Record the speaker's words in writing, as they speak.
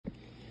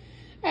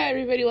Hi,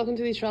 everybody. Welcome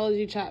to the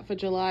Astrology Chat for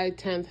July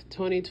 10th,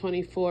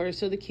 2024.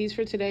 So the keys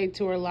for today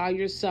to allow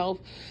yourself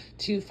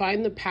to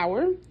find the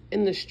power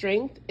and the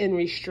strength in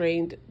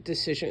restrained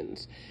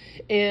decisions.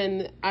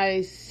 And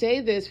I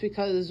say this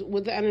because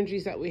with the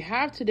energies that we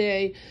have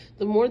today,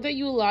 the more that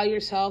you allow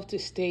yourself to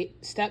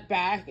step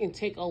back and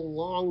take a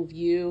long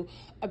view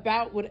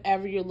about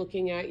whatever you're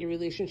looking at, your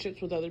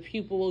relationships with other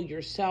people,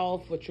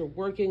 yourself, what you're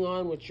working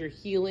on, what you're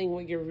healing,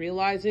 what you're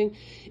realizing,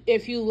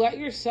 if you let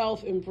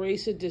yourself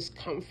embrace the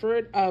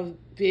discomfort of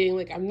being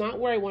like, I'm not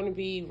where I want to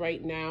be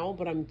right now,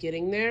 but I'm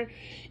getting there,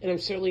 and I'm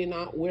certainly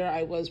not where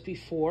I was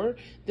before,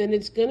 then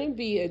it's going to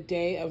be a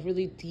day of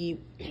really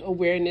deep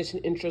awareness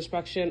and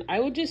introspection. I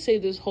would just say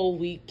this whole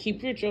week,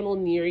 keep your journal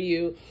near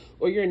you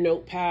or your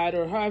notepad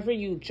or however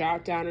you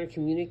jot down or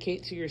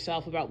communicate to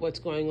yourself about what's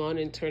going on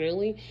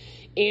internally,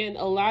 and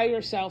allow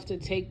yourself to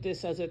take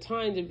this as a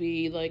time to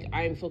be like,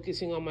 I'm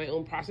focusing on my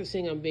own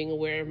processing, I'm being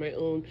aware of my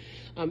own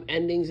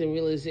endings and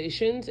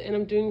realizations, and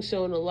I'm doing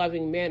so in a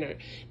loving manner.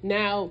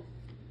 Now,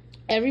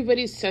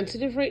 everybody's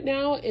sensitive right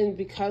now, and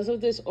because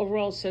of this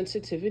overall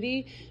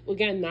sensitivity,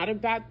 again, not a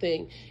bad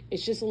thing.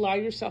 It's just allow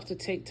yourself to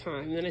take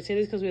time. And I say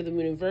this because we have the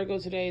moon in Virgo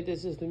today.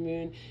 This is the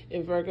moon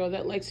in Virgo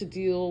that likes to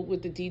deal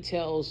with the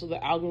details of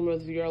the algorithm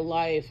of your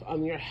life,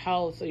 your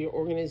health, your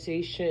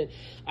organization,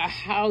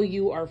 how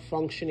you are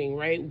functioning,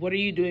 right? What are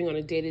you doing on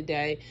a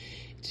day-to-day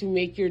to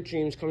make your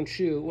dreams come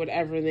true,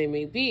 whatever they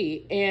may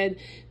be. And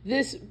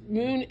this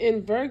moon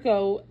in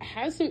Virgo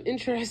has some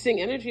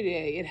interesting energy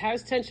today. It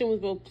has tension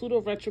with both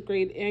Pluto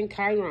retrograde and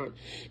Chiron.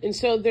 And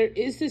so there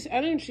is this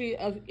energy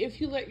of,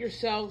 if you let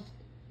yourself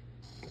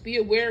be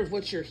aware of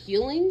what you're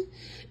healing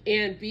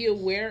and be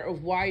aware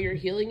of why you're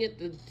healing it,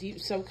 the deep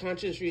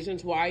subconscious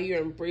reasons why you're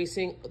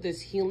embracing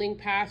this healing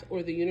path,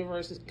 or the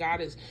universe,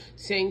 God is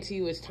saying to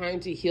you, it's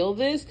time to heal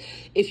this.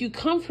 If you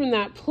come from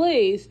that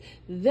place,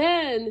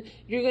 then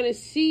you're going to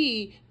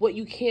see what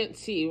you can't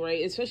see,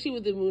 right? Especially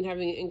with the moon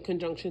having it in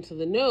conjunction to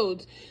the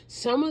nodes.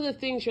 Some of the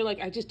things you're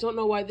like, I just don't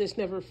know why this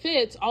never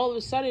fits. All of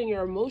a sudden,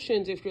 your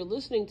emotions, if you're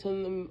listening to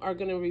them, are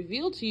going to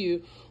reveal to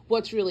you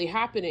what's really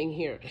happening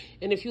here.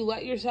 And if you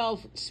let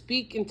yourself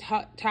speak and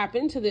tap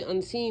into the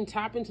unseen,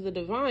 tap into the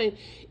divine,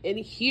 and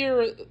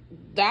hear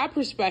that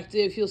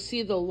perspective, you'll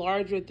see the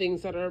larger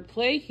things that are at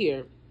play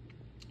here.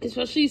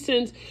 Especially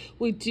since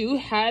we do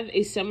have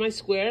a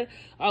semi-square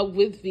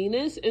with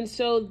Venus. And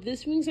so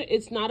this means that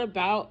it's not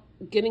about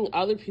getting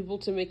other people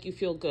to make you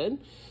feel good.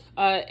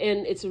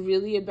 And it's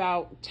really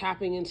about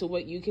tapping into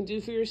what you can do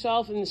for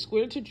yourself. And the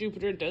square to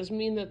Jupiter does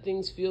mean that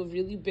things feel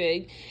really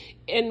big.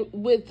 And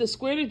with the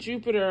square to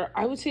Jupiter,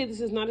 I would say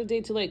this is not a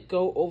day to like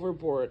go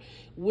overboard.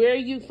 Where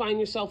you find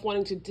yourself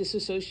wanting to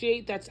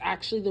disassociate, that's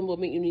actually the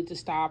moment you need to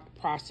stop,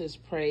 process,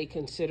 pray,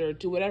 consider,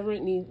 do whatever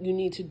you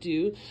need to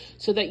do,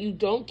 so that you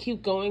don't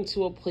keep going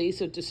to a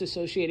place of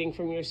disassociating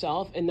from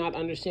yourself and not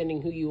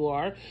understanding who you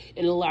are,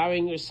 and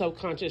allowing your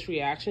subconscious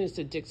reactions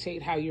to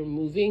dictate how you're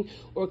moving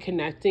or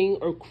connecting,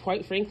 or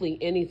quite frankly,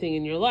 anything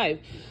in your life.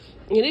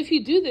 And if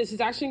you do this, it's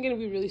actually going to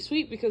be really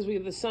sweet, because we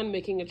have the sun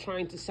making a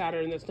trine to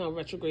Saturn that's now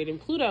retrograde in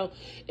Pluto.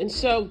 And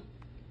so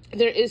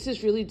there is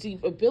this really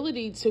deep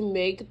ability to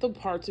make the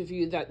parts of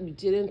you that you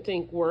didn't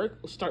think work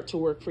start to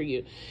work for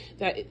you.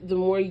 That the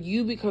more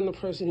you become the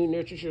person who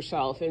nurtures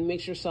yourself and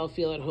makes yourself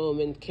feel at home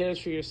and cares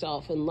for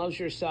yourself and loves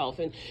yourself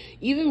and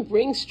even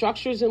brings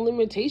structures and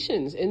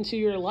limitations into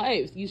your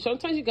life,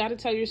 sometimes you got to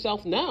tell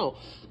yourself no,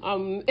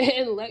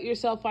 and let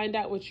yourself find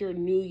out what your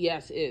new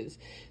yes is.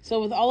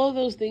 So with all of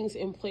those things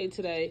in play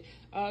today,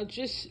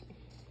 just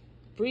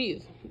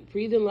breathe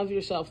and love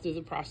yourself through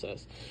the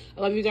process. I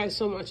love you guys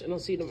so much, and I'll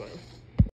see you tomorrow.